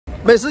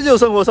美食就是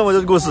生活，生活就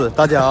是故事。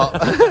大家好，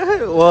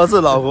我是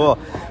老胡。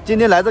今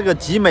天来这个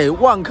集美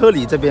万科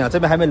里这边啊，这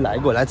边还没来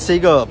过，来吃一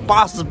个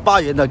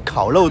88元的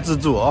烤肉自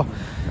助哦。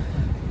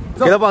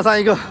给他帮上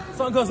一个，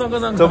上课，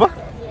走吧。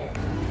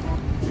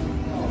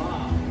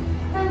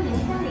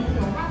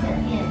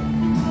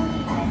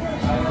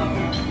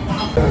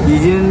已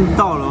经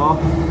到了哦。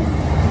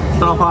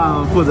大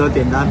胖负责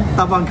点单，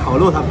大胖烤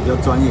肉他比较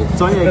专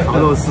业烤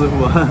肉师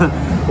傅，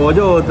我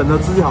就等着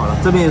吃就好了。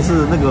这边也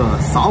是那个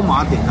扫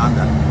码点单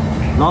的，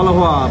然后的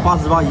话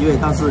88一位，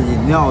但是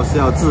饮料是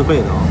要自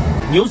费的哦。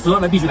牛舌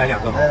呢必须来2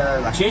个，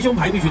前胸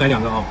排必须来2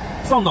个啊，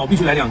上脑必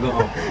须来2个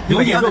啊，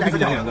牛眼肉必须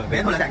来2个，每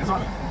人都来2个算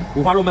了。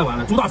五花肉卖完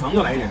了，猪大肠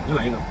要来一点，要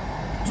来一个，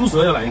猪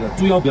舌要来一个，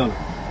猪腰不要了，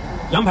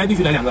羊排必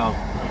须来2个啊，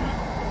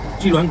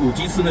鸡软骨、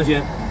鸡翅那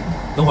些，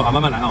等会儿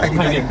慢慢来啊，我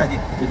看一遍，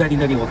你待定，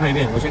我看一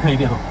遍，我先看一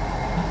遍哈。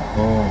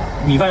哦，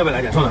米饭要不要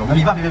来点？算了，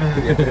米饭别，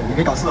你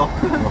别搞事哦。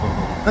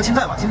那青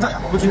菜吧，青菜啊，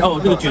不青哦，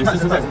那个卷丝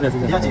生菜，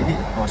你要解腻。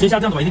哦，先下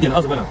这样子吧，已经点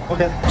了20份了。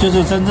OK， 就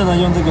是真正的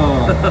用这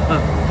个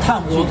炭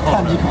鸡烤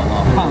的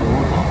炭炉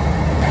烤。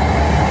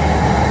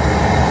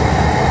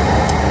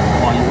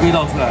哇，有味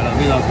道出来了，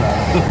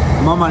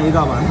满满一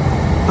大盘，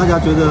大家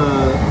觉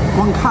得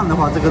光看的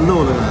话，这个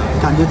肉的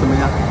感觉怎么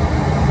样？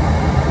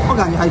我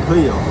感觉还可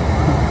以哦，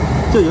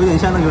就有点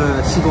像那个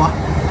西瓜。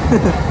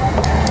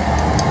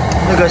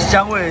那个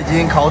香味已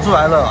经烤出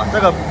来了，这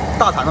个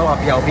大肠的话，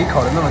表皮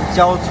烤的那么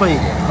焦脆一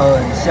点，很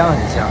香。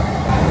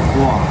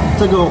哇，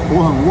这个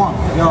火很旺，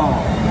要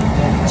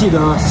记得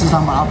时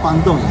常把它翻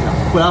动一下，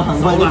不然很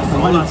快就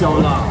焦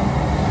了。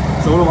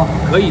熟了吗？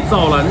可以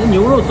造了，那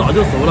牛肉早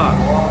就熟了。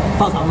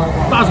大肠呢？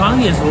大肠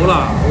也熟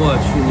了。我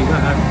去，你看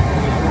看，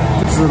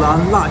孜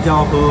然、辣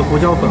椒和胡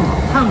椒粉，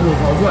炭火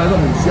烤出来的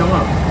很香啊。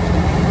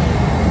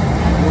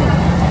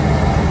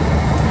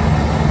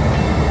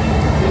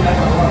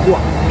哇！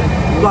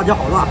辣椒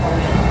好辣，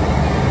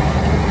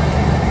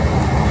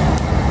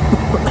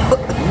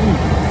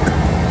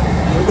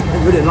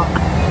有点辣。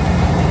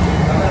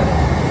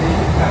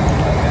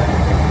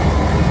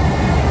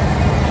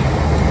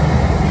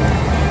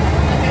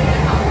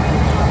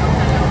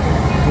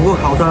不过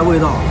烤出来的味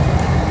道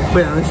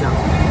非常的香，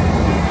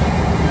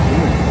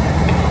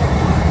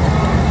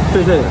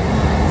脆脆的，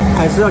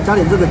还是要加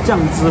点这个酱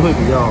汁会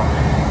比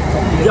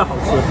较好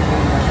吃。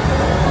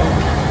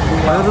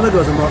好像是那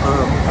个什么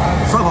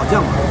烧烤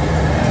酱吧。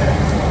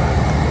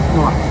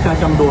哇，现在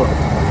香多了，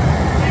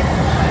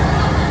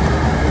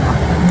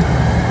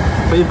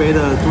肥肥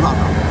的猪大肠，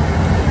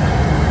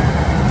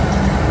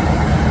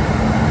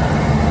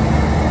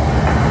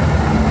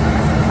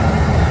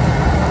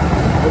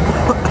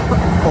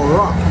好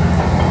辣！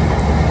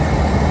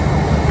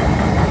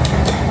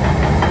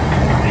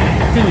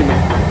这里面，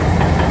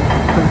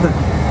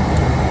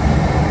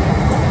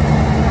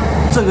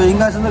这个应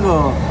该是那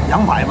个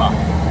羊排吧？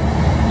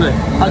对，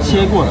它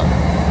切过的。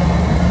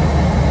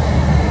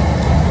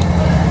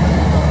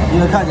因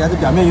为看起来这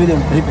表面有点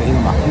肥肥的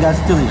嘛，应该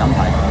就是羊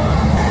排。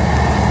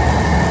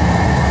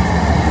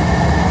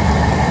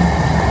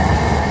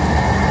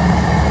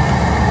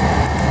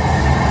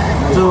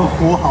这个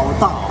火好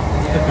大哦，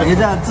感觉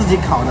这样自己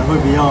烤的会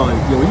比较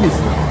有意思。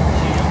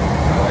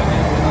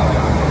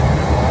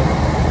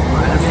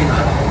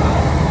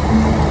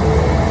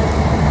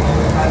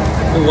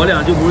我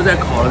俩就不是在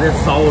烤了，在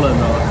烧了，你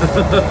知道吗？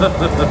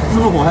是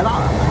不是火太大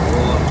了？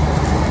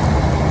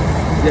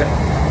耶，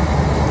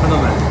看到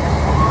没？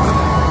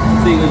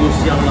这个就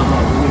香了哈，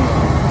兄弟们，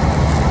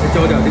再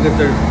浇点这个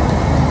汁儿。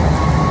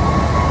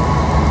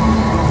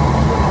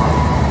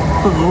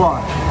说实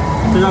话，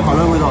这家烤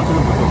肉味道真的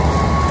不错。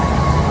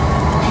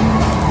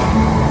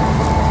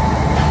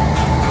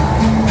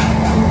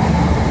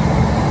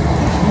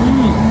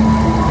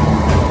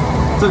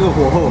这个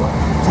火候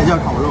才叫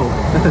烤肉。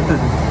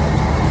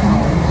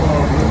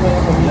比如说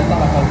火比较大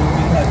的话，就冰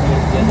块可以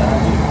直接加上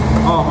去。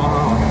哦，好，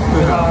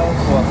对它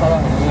火烧到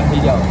很容易黑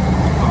掉。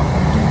好，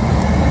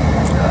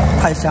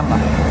太香了。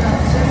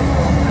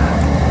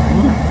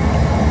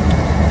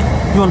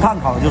用炭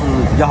烤就是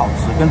比较好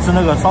吃，跟吃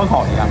那个烧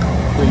烤一样。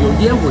对，有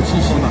烟火气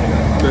息嘛。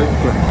对，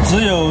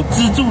只有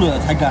资助的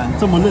才敢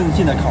这么任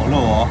性的烤肉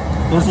哦，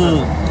都是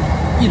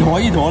一坨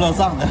一坨的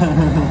上的。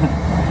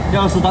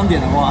要是单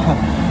点的话，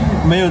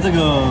没有这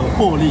个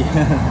魄力。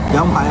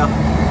羊排啊。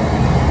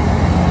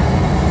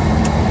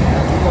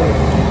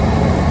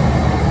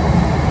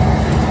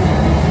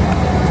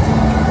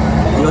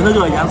有那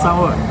个羊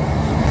膻味，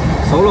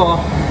熟了哦，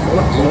熟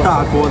了，一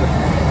大锅的，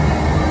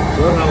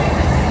熟了它吧，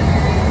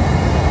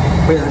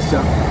非常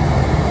香。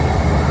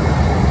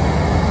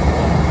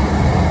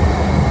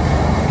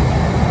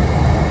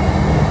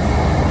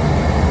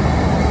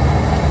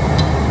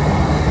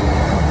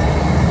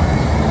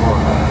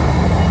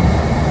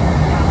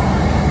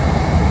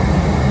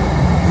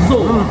肉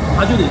啊，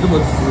它就得这么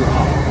吃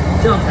啊，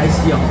这样才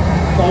香，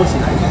包起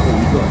来一口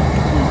一个。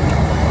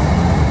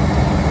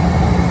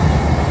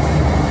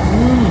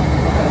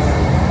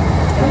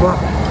哇！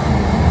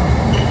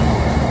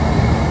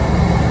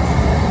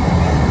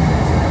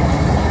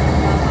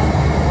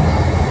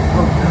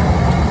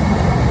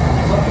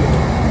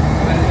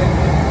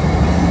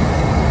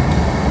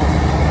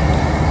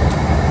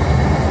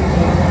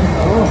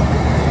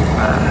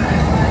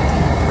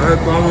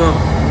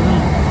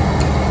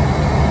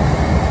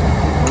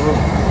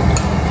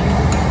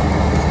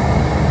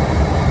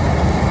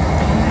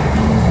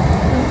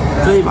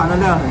这一盘的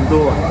量很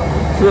多，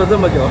吃了这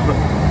么久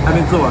还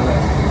没吃完呢。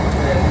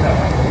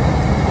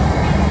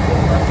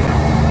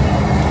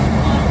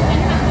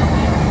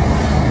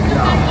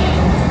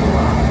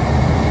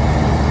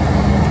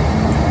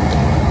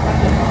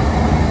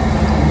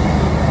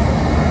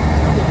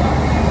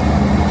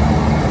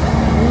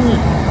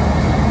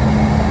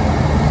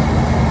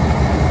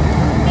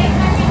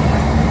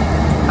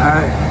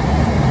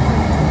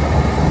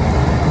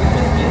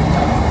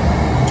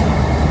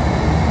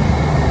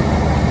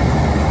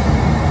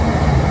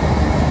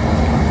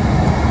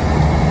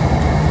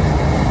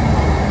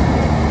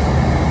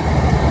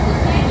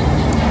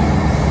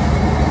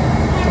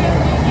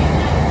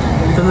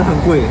真的很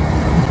贵，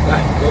来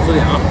多吃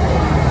点啊！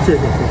谢谢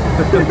谢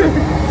谢。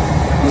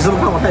你是不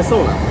是看我太瘦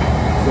了？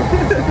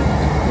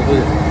不是。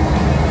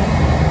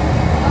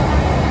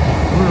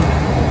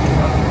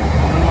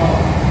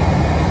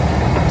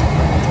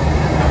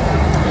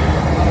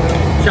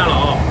下了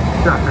啊！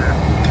下，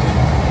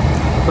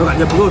我感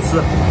觉不够吃。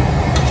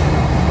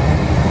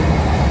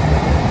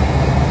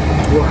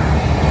哇！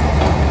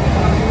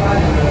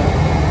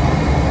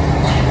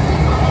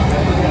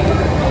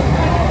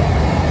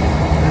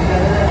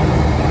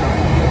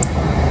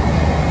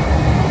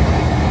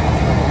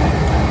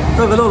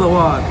这个肉的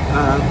话，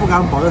不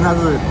敢保证它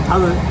是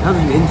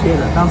原切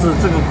的，但是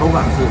这个口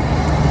感是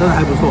真的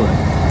还不错的。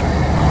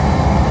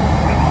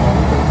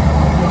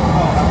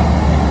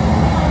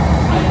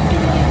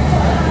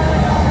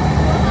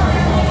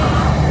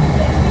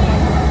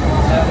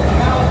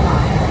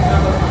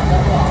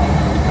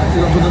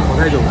这个不能烤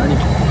太久了，你。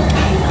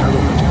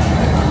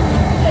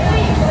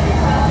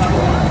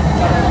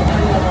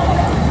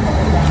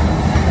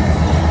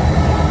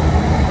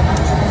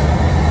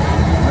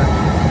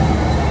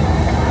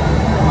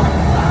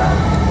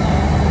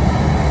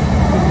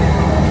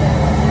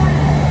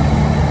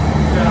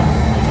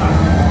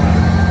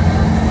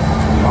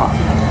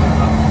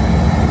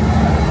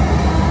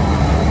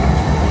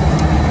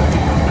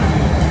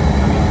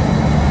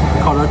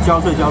烤的焦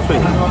脆焦脆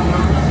的，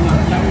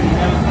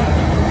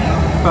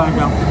非常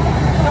香。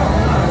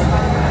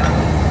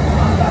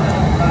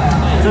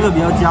这个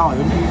比较焦，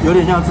有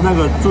点像是那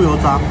个猪油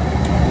渣。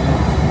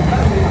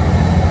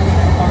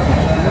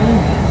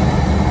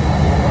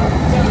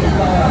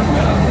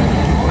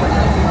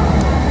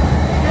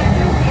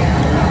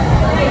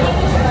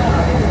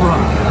哇，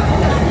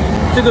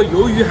这个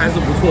鱿鱼还是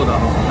不错的哈，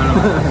看到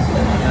吗？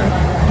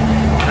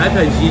还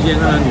很新鲜，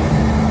看到你，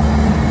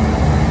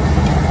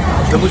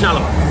全部下了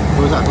吧？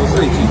都下都是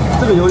对劲。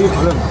这个鱿鱼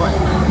烤得很快。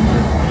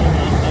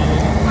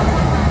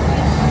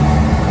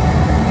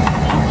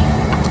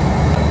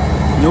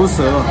牛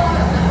舌，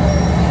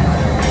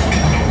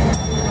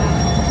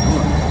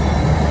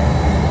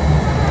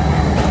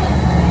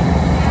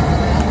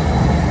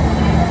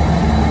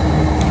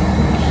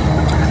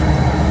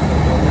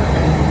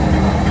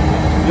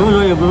牛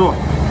舌也不错，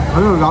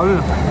很有嚼劲。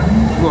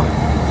哇，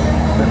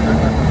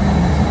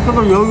这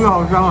个鱿鱼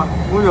好香啊，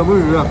我忍不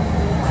住了。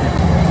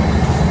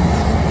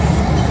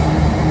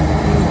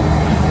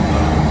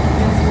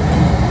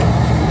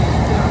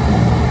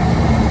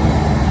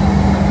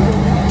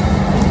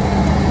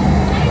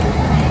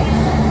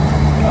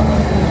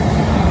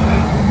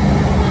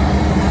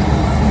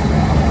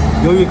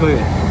鱿鱼可以，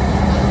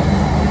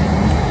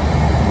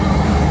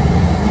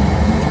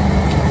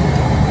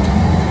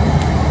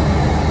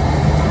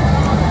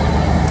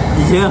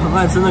以前很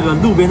爱吃那个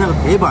路边那个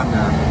铁板的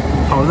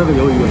烤那个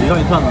鱿鱼，你让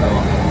你看到吗？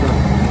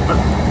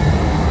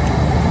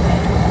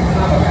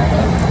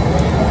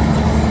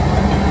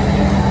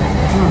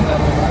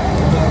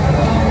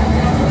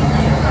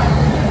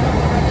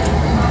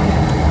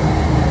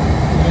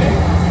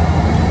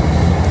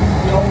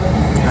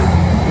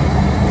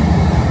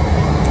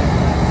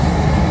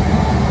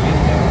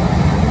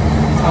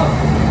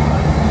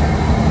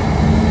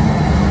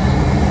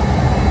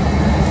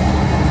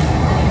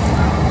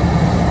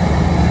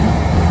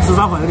吃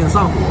烧烤有点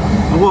上火，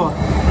不过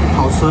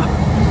好吃。哇，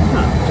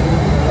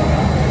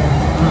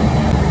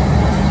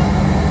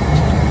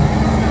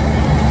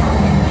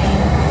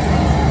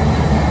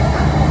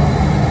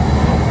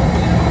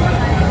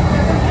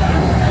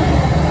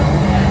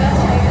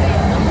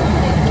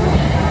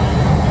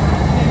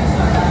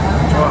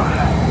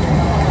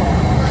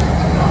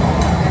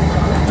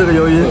这个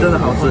鱿鱼真的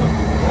好吃，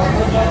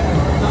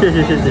谢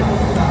谢谢谢。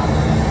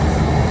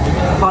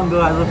胖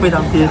哥还是非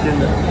常贴心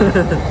的。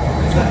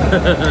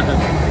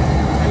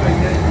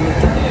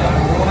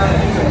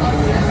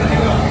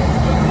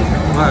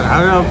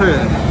还是要配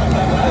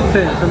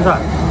点生菜，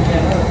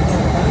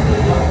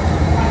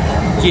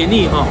解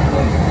腻哈，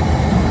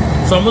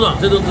爽不爽？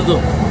这都自助，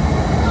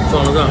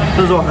爽了是吧？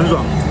这种很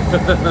爽。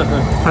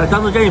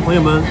但是建议朋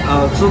友们，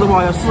吃的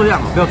话要适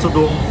量，不要吃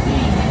多。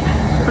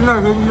现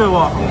在天气的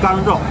话很干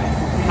燥，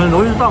很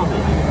容易上火。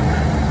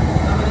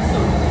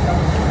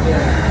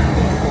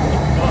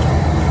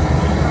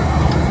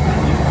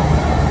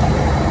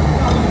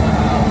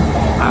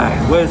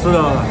我也吃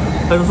了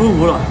很舒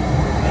服了，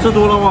吃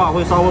多的话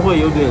会稍微会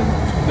有点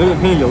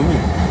偏油腻，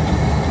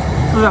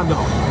适量就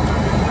好。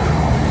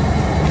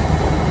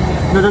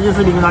那这期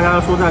视频跟大家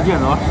说再见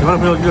了哦，喜欢的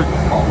朋友就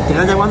点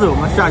赞加关注，我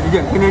们下期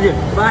见，天天见，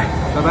拜拜，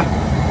拜拜。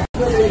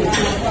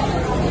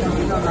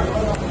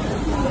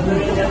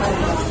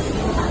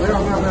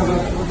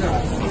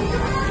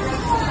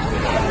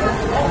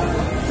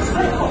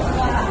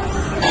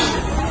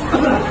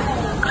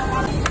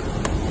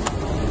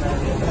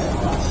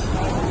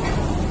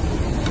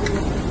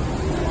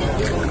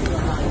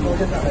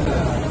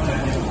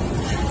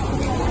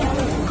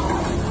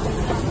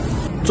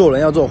做人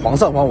要做皇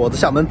上皇，我是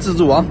厦门自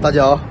助王。大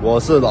家好，我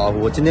是老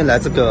胡，今天来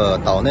这个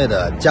岛内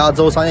的加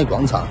州商业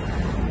广场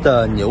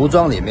的牛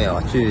庄里面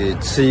啊，去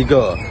吃一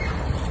个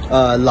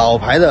老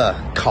牌的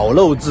烤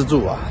肉自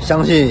助啊，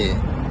相信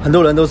很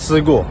多人都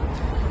吃过，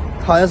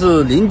好像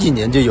是00几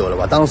年就有了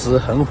吧，当时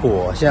很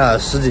火，现在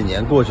10几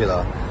年过去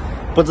了，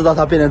不知道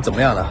它变成怎么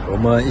样了，我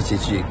们一起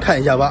去看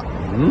一下吧。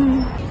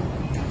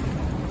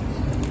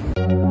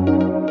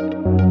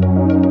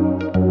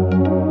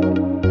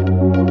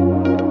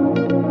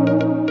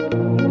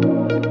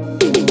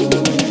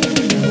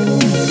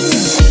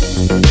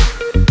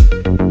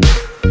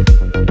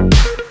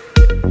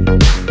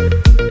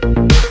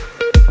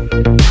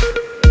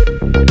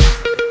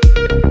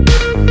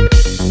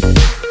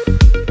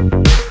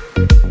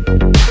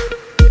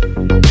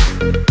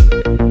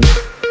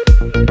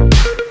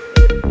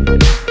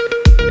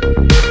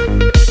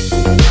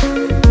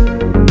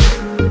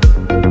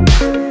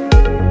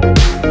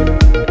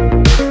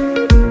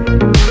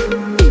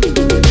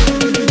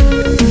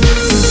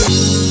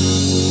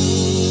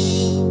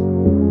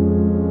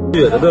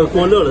这个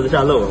锅热了就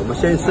下肉了，我们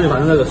先吃一盘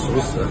那个熟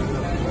食，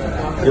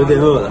有点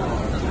饿了。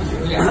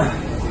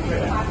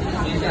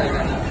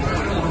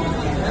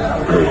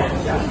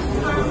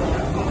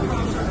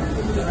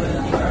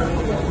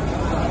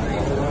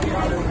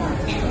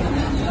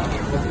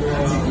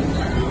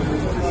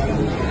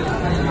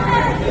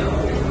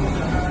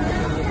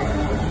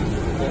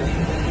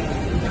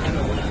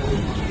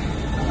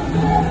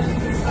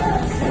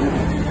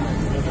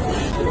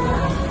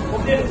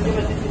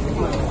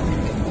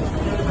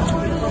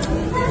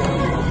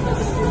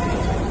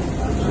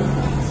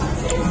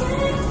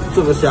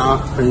这个虾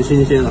很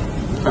新鲜了，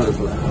看得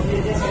出来。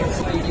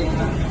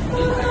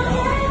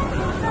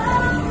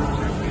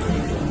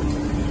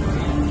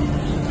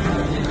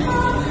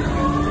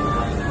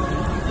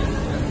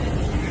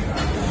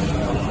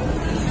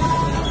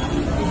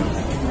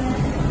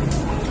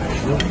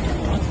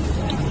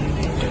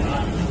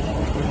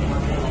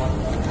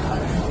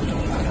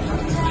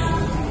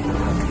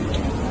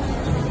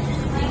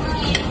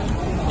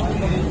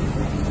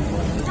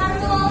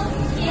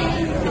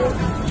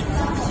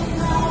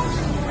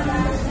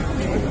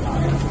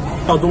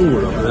到中午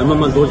了，可能慢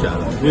慢多起来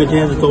了，因为今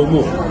天是周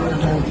末。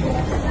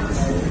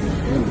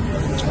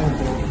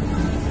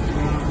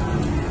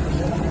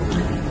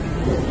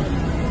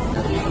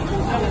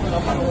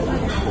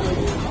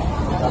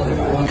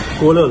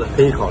锅热了，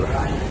可以烤了。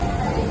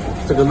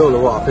这个肉的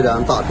话非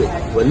常大片，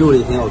纹路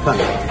也挺好看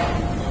的，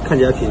看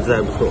起来品质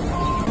还不错。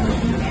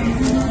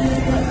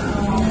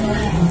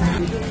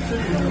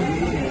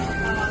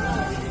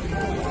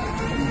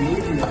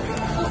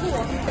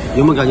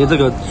有没有感觉这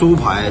个猪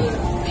排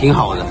挺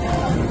好的？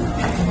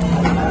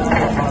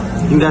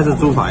应该是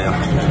猪排啊，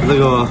这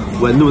个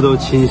纹路都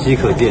清晰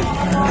可见，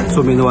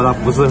说明的话它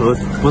不是合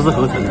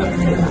成的。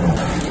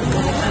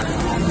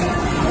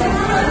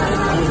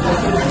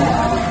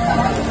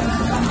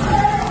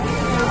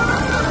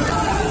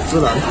孜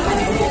然、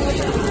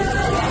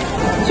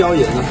椒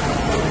盐呢？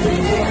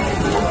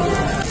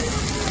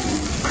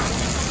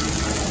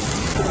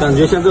感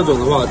觉像这种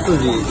的话，自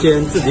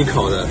己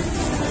烤的，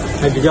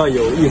还比较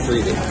有意思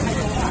一点。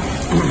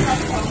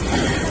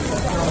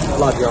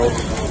辣椒。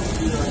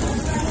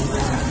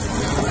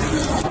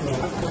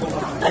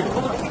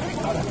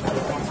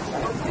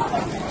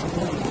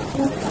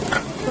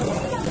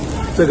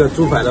这个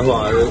猪排的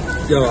话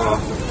要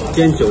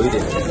煎久一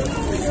点，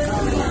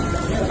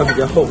它比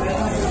较厚。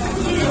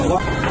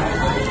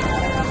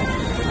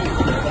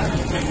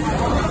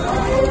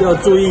要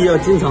注意，要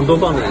经常多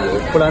放点油，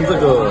不然这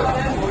个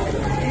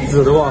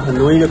纸的话很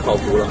容易就烤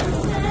糊了。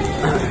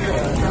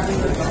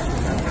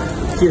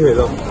鸡腿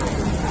肉。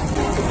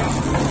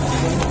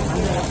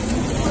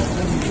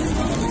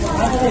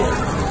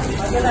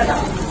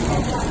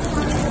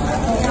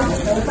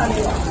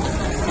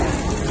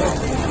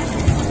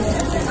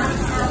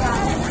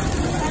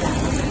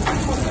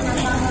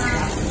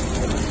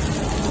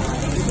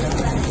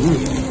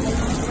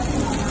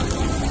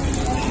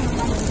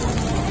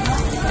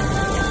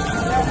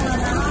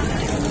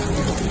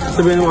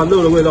这边的话，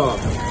肉的味道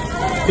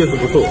确实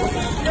不错。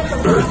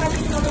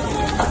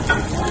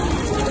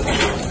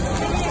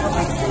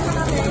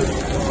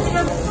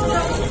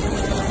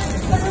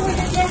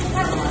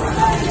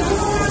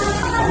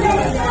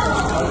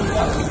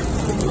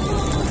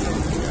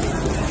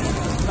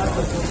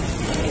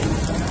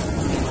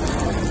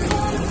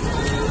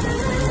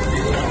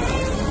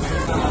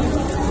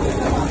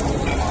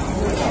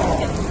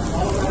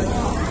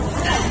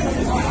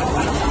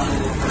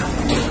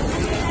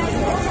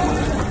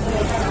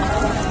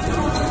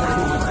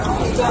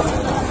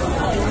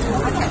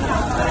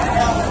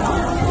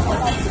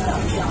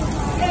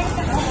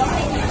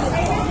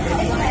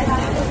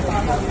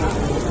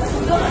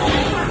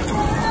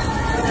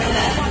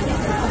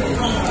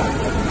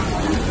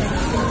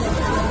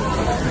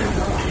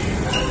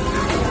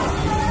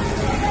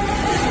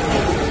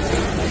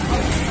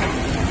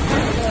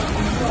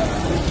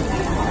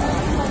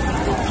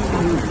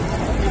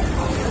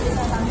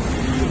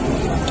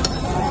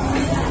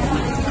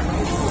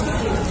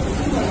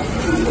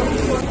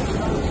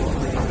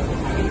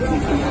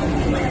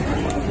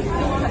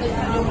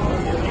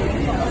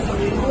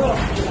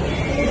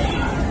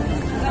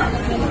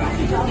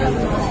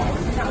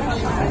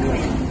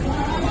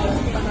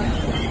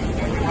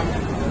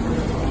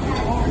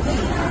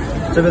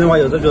这边的话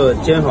有这个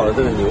煎好的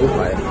这个牛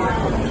排，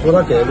不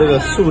过他给的这个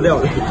塑料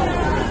的，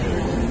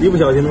一不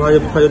小心的话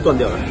它就断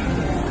掉了。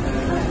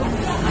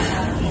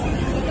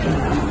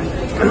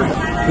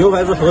牛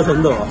排是合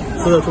成的哦，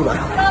吃得出来。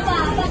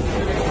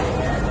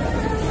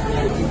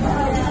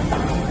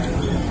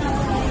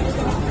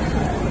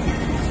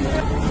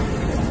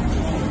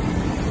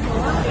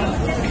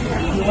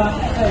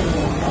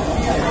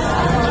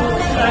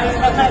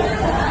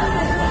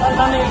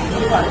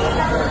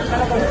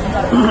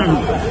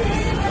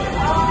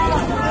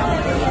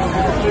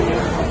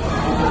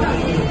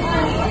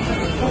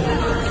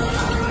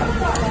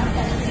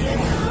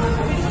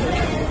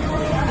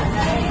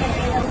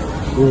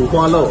五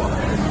花肉啊，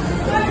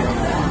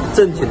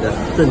正经的。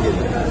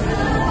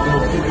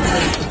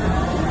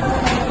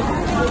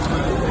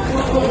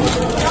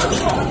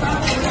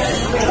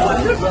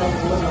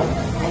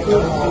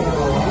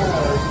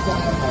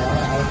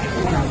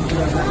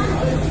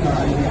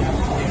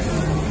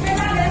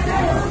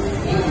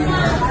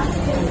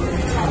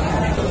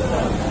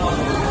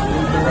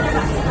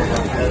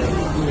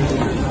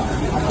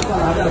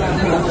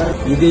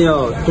一定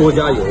要多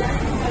加油。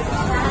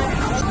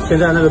现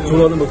在那个猪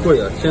肉那么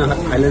贵啊，现在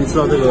还能吃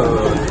到这个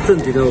正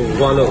经的五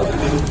花肉，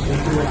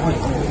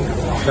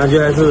感觉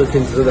还是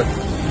挺值的。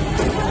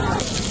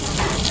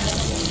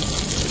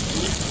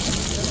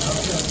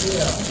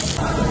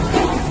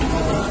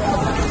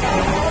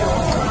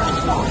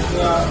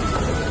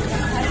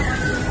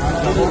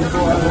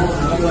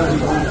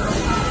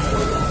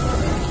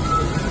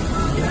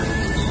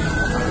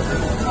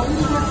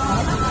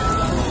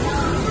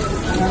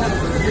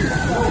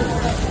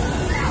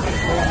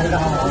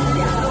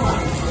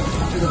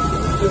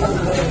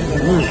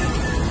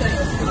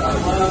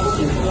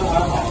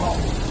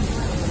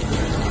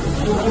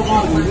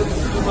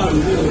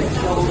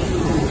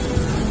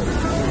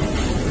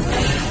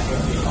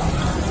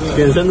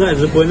点生菜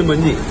是不会那么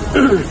腻。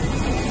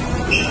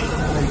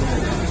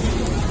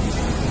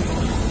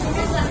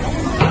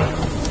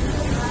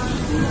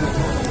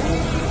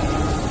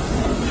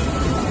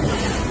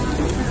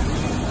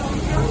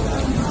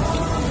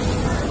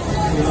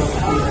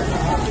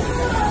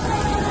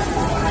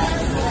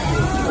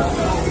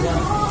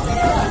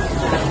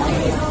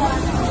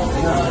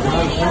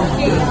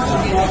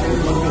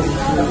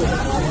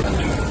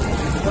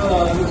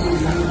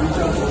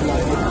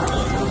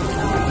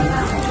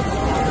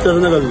这是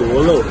那个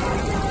螺肉，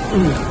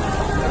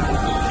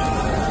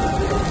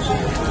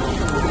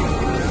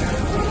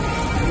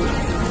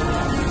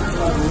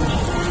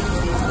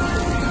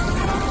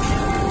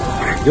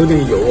有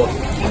点油啊。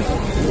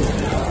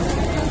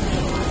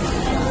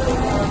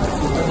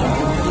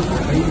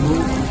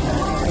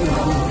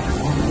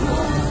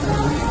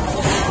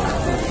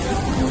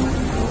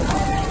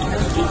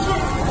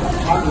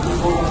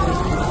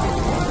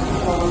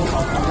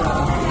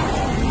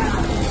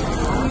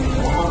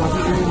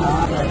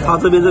它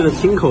这边这个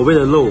轻口味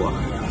的肉啊，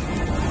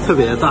特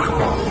别的大。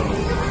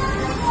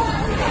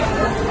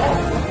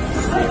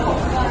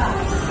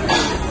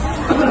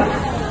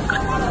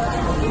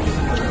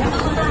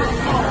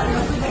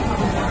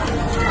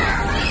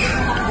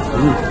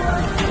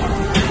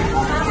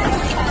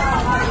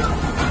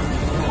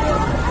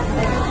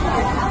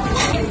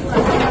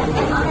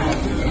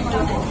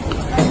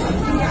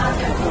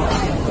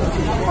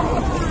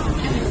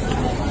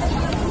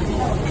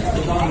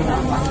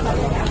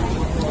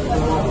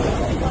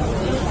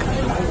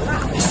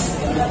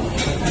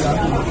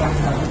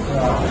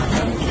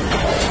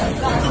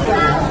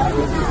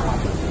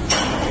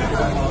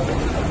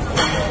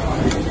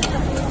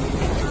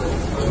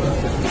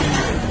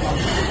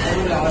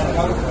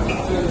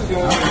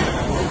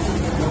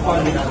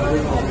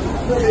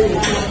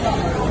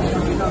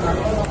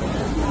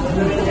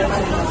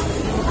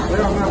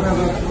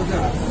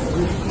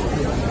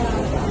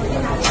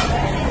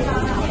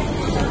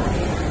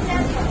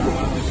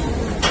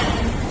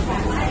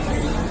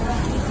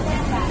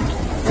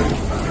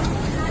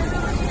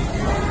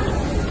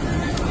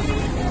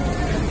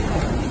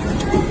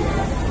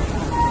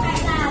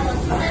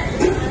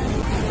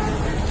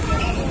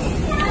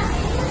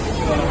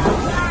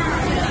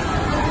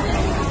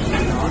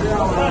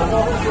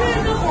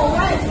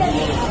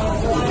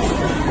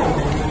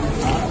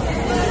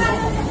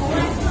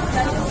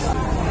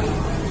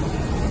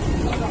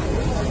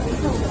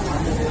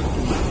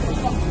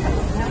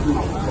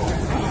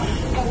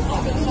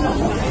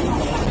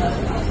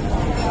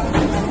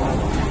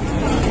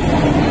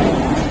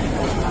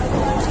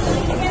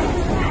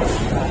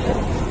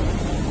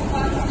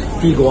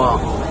地瓜，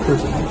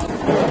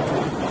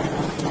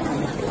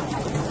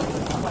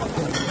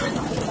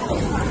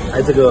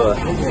还这个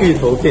芋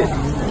头片，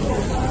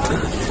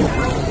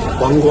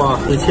黄瓜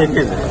是切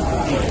片的。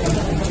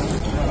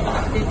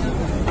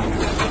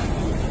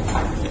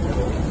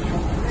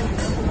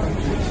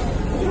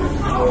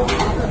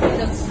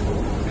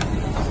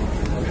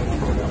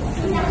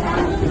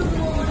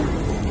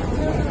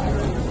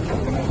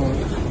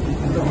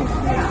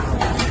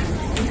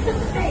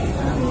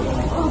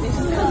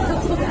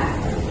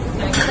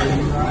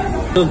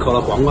这个烤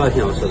的黄瓜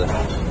挺好吃的。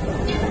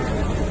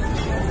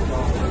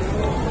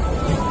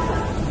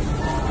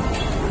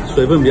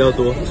水分比较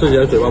多，吃起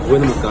来嘴巴不会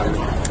那么干。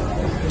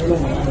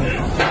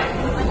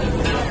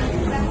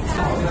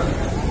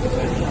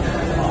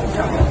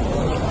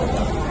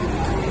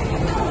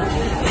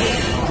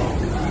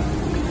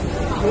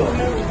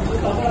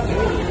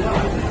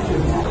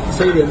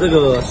吃一点这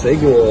个水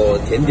果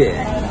甜点，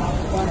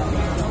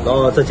然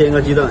后再煎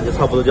个鸡蛋就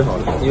差不多就好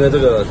了。因为这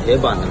个铁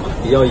板的嘛，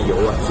比较油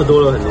啊，吃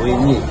多了很容易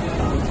腻。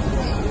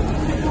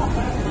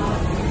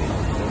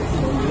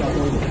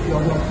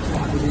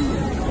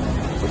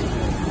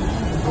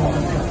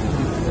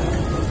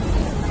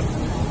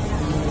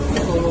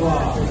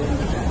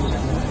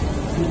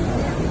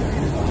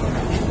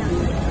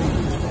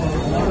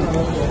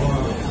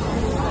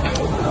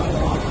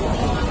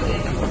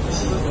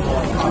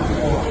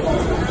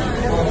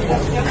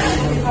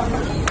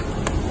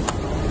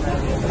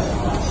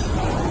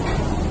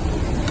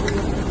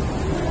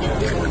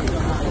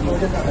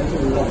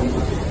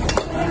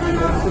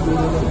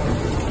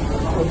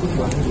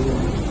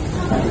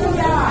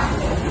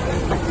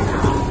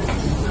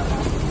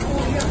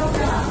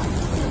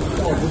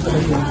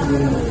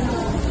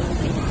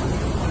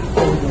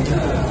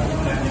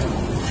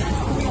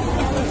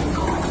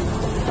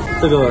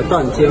这个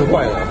蛋煎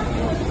坏了，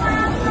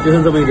就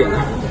剩这么一点了。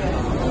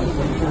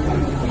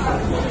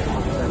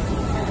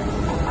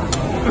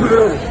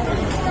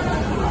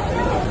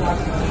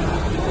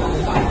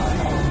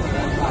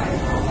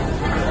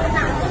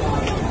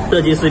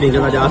这期视频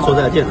跟大家说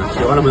再见了，喜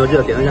欢的朋友记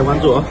得点赞加关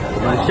注哦，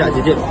我们下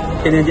期见，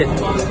天天见，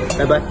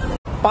拜拜。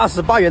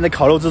88元的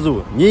烤肉自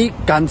助，你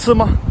敢吃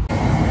吗？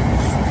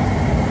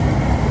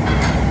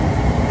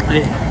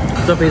哎，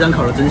这肥肠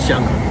烤的真香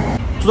啊！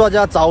祝大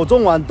家早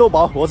中晚都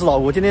饱，我是老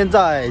胡。今天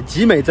在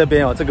集美这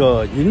边哦，这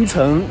个云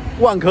城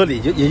万科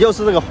里，也就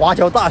是这个华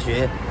侨大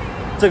学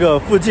这个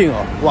附近哦，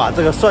哇，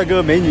这个帅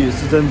哥美女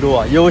是真多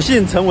啊！有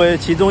幸成为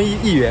其中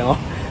一员哦。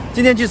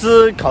今天去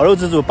吃烤肉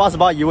自助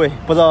，88一位，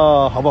不知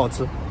道好不好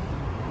吃。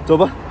走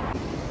吧。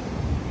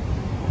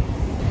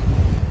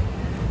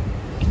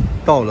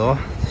到了哦，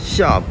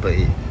下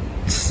北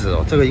尺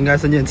哦，这个应该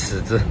是念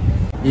尺字。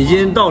已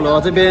经到了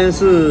哦，这边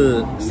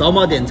是扫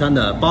码点餐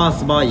的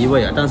，88一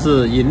位啊，但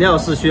是饮料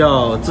是需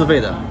要自费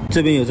的。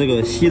这边有这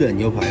个西冷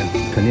牛排啊，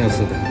肯定要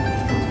吃的。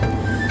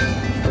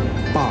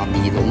大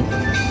米龙、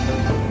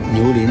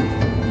牛鳞、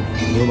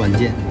牛板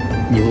腱、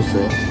牛舌、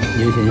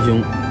牛前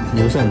胸、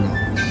牛扇脑、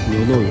牛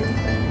肉眼，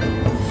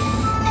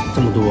这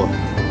么多，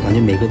感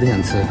觉每个都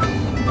想吃。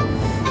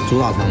猪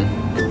大肠，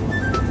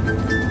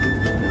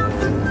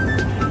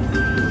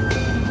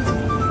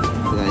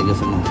再来一个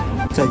什么？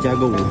再加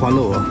个五花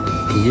肉啊！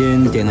已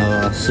经点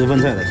了10份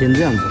菜了，先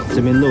这样子。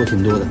这边肉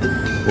挺多的，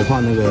我怕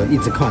那个一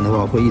直看的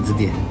话会一直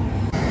点。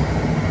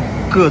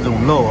各种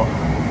肉啊，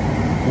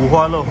五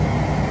花肉、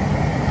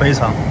肥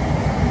肠，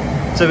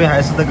这边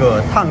还是那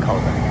个炭烤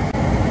的。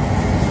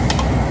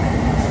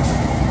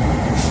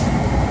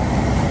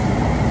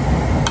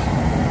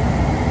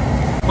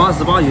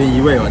88元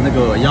一位哦，那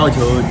个要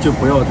求就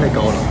不要太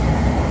高了，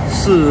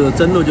是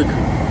蒸肉就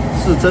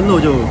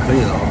可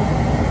以了哦。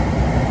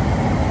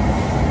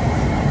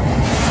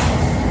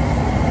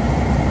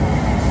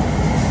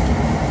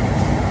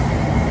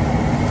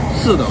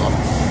是的哦，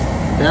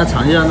等下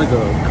尝一下那个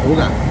口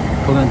感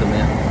怎么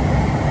样？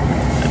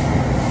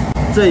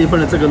这一份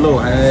的这个肉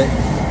还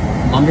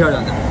蛮漂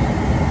亮的，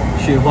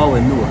雪花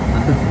纹路啊。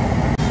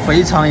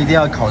肥肠一定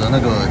要烤的那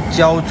个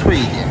焦脆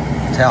一点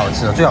才好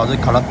吃，最好是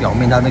烤到表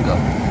面它那个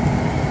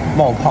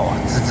冒泡啊，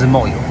滋滋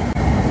冒油。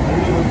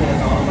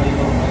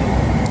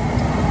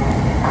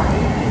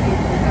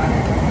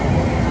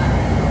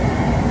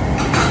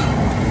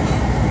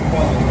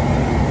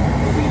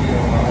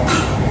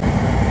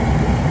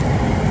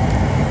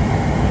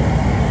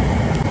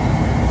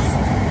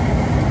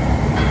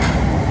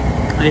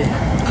哎，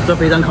这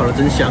肥肠烤的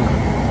真香啊！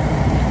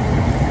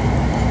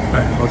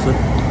哎，好吃，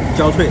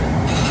焦脆的。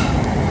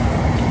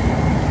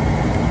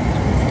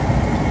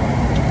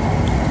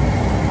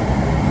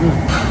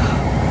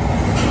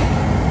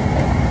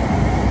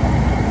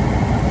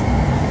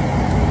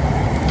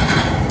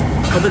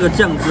它这个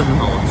酱汁很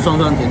好啊，酸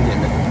酸甜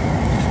甜的。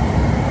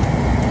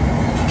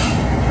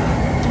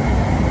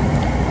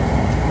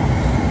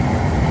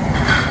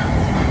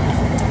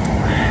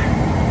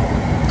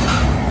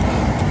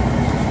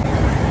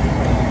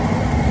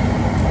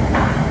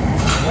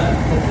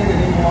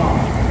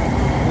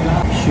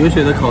血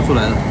血的烤出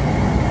来了。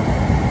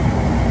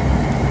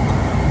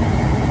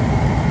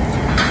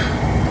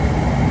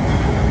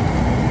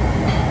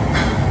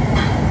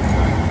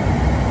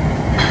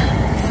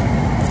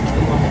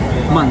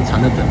漫长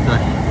的等待。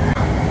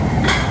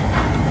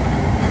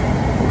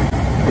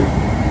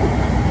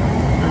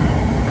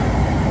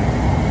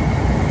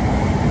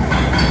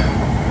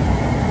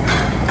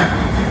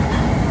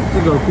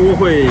这个锅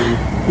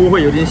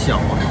会有点小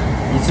啊，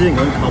一次性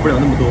可能烤不了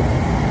那么多。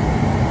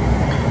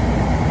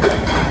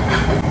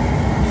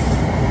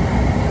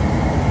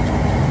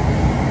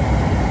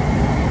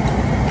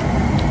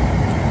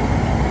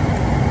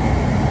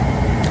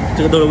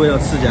这个豆的味道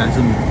吃起来还是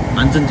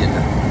蛮正经的。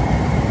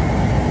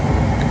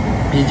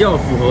比较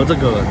符合这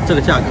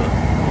个价格。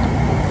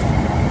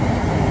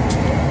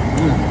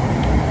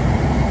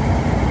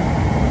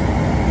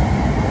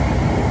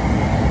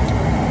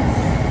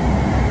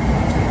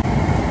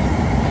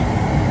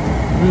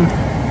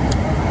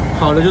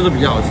烤的就是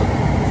比较好吃。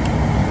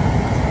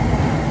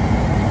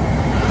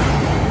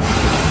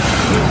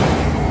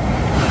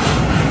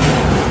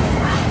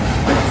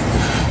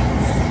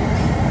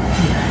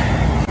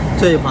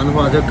这一盘的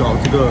话，就搞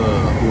这个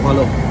五花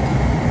肉。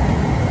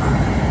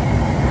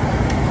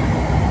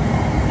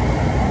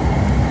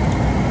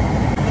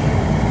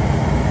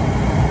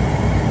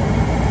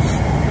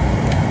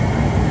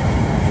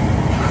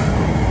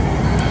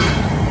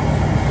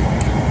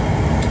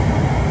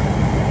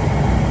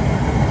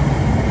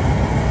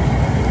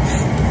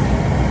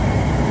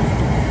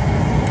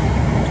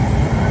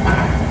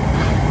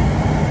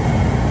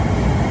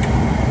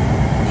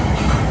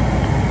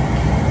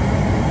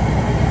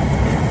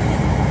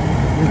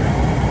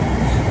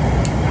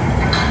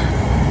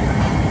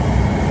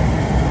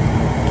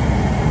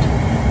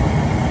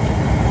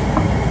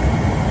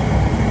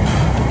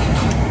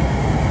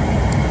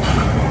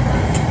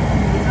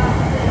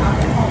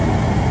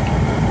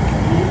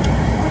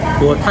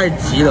我太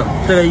急了，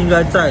这个应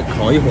该再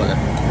烤一会儿的。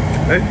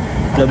哎，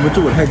忍不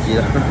住，我太急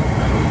了。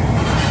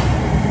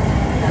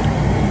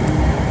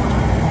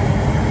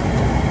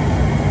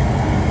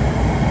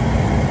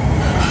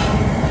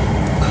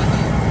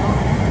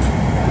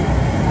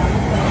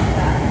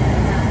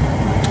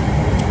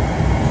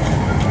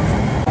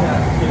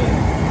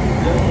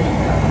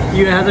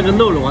因为它这个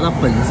肉的话，它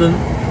本身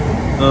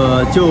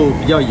就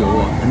比较油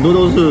啊，很多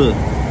都是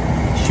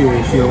雪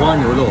花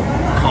牛肉。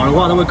烤的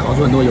话，它会烤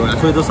出很多油来，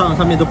所以这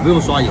上面都不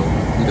用刷油，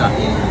你看，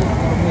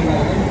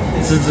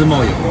滋滋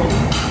冒油。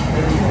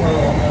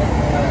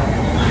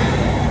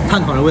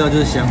炭烤的味道就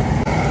是香。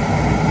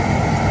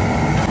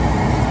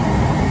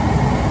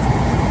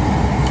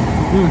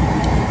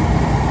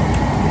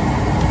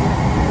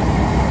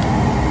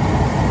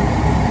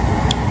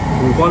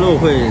五花肉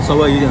会稍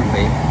微有点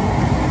肥，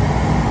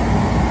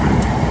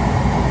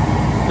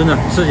真的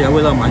吃起来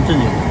味道蛮正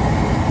经的。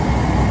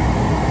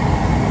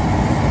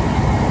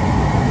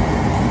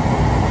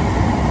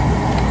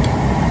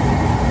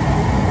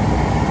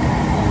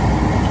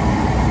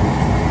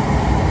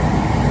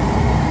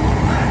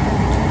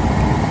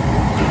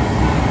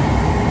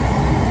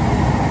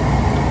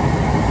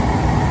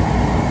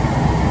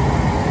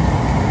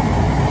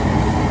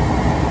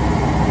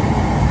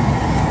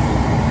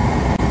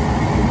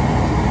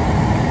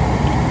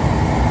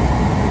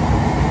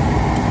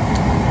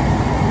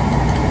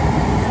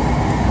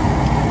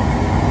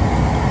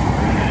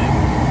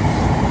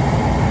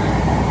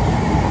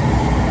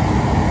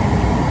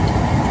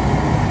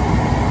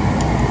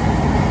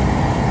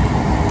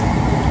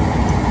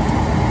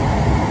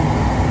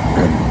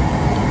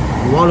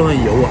五花肉很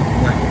油啊，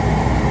你看，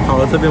烤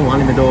了这边碗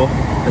里面都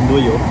很多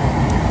油。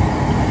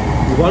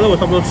五花肉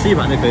差不多吃一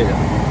盘就可以了。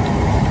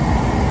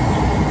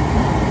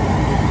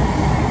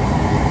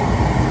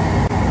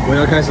我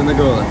要开始那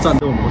个战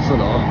斗模式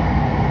了哦，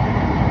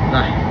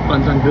来，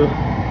伴唱歌。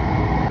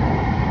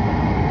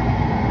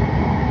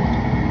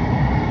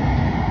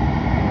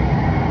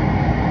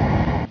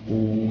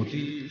目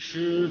的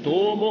是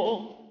多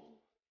么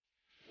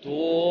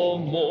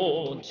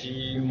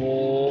寂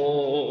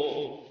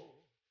寞。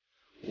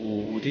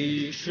目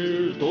的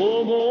是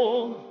多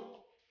么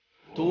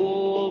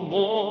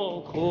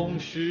空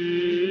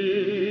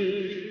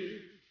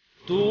虚，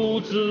独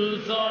自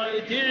在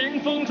顶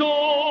峰中，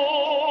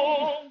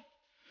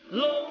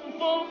冷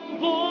风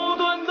不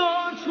断地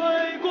吹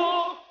过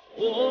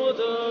我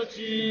的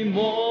寂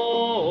寞，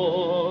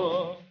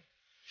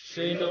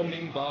谁能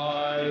明白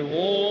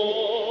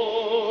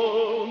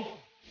我？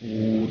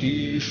目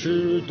的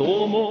是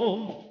多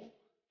么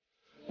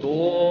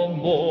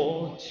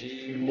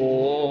寂寞，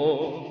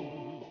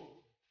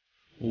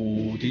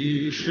目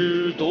的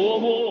是多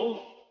么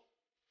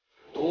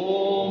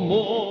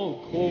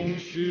空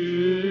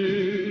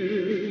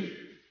虚，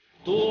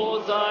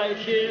躲在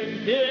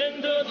天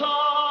边的他，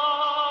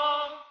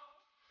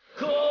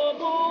可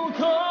不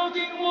可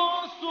听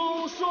我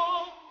诉说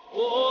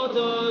我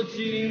的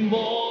寂寞，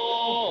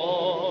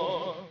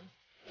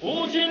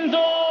无尽的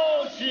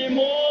寂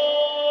寞。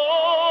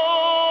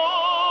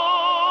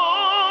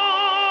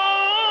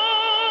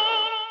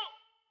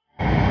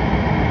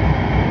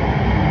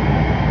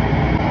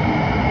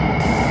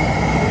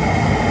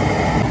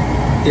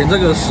点这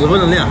个10份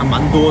的量还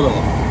蛮多的哦，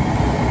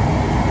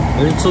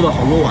我已经吃了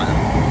好多碗了。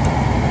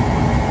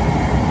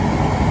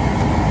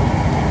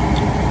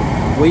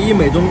唯一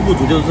美中不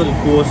足就是这个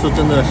锅是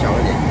真的小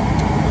了点，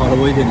烤得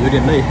我有点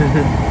累。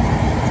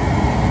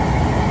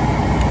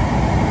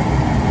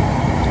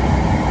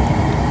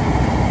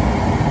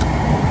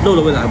肉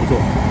的味道还不错。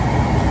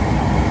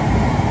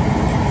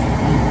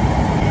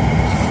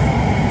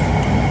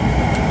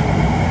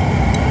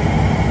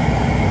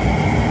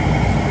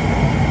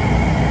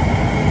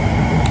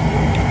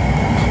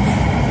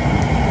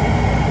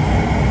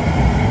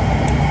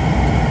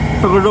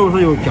这个肉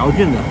是有嚼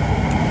劲的，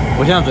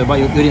我现在嘴巴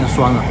有点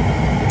酸了。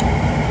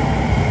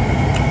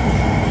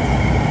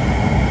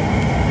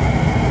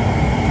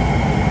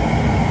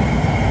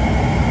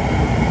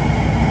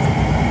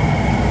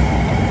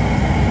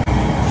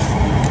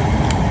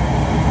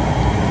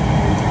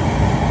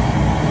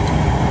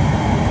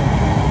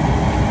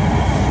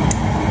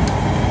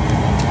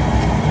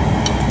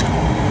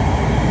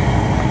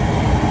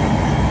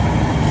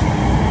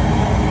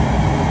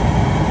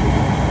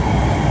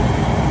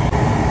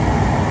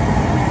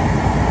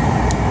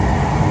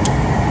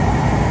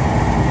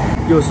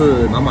又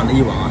是满满的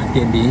一碗啊！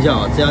点评一下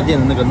啊，这家店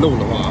的那个肉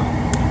的话，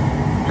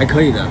还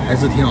可以的，还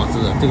是挺好吃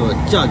的。这个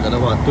价格的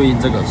话，对应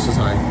这个食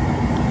材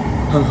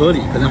很合理，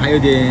可能还有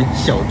点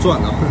小赚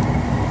啊。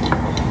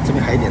这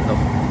边还有一点肉，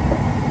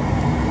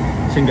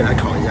先给它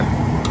烤一下。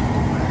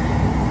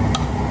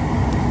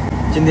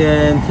今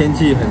天天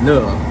气很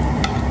热啊，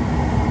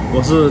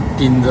我是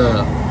顶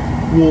着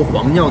窝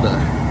黄尿的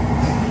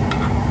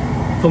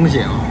风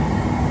险啊，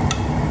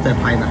在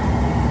拍呢。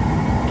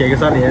给个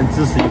3连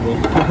支持一波。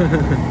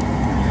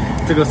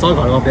这个烧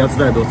烤的话，不要吃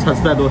太多，吃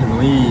太多很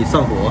容易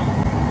上火。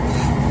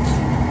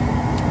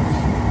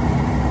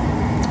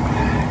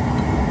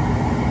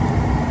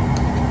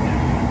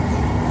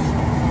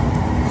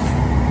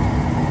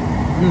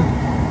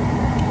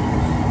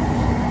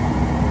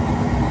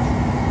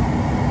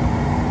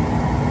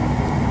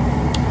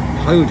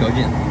好有嚼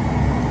劲，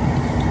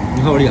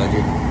你看我的咬劲。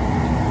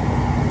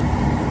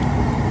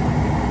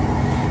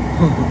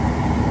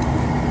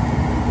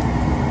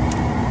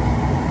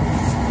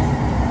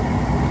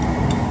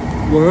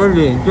我的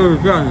脸就是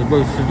这样子被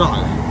吃大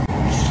的。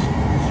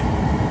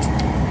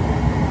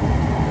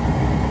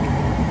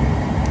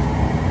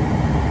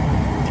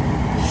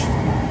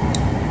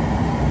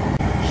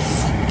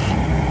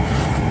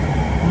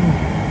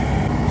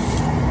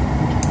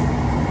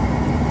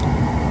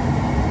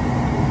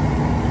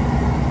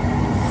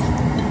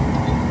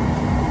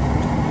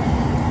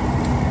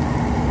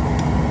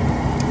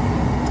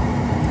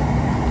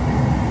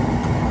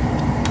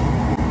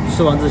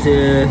吃完这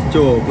些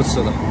就不吃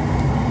了。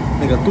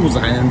那个肚子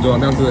还能装，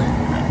但是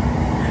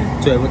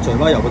嘴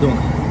巴咬不动了。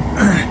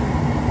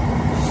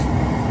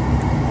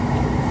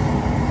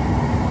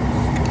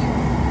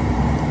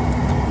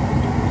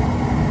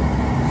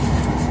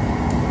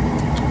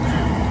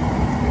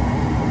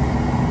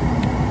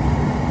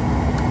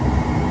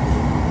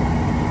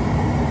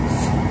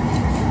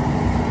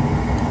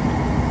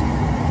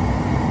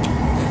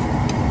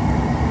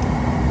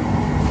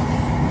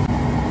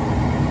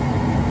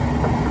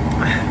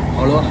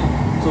好了，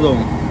这种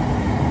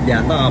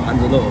2大盘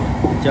子肉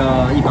加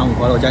1盘五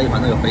花肉加1盘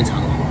那个肥肠，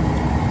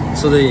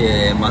吃的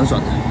也蛮爽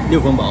的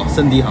，6分饱，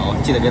身体好，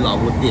记得给老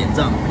胡点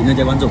赞、评论、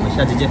加关注，我们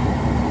下期见，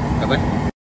拜拜。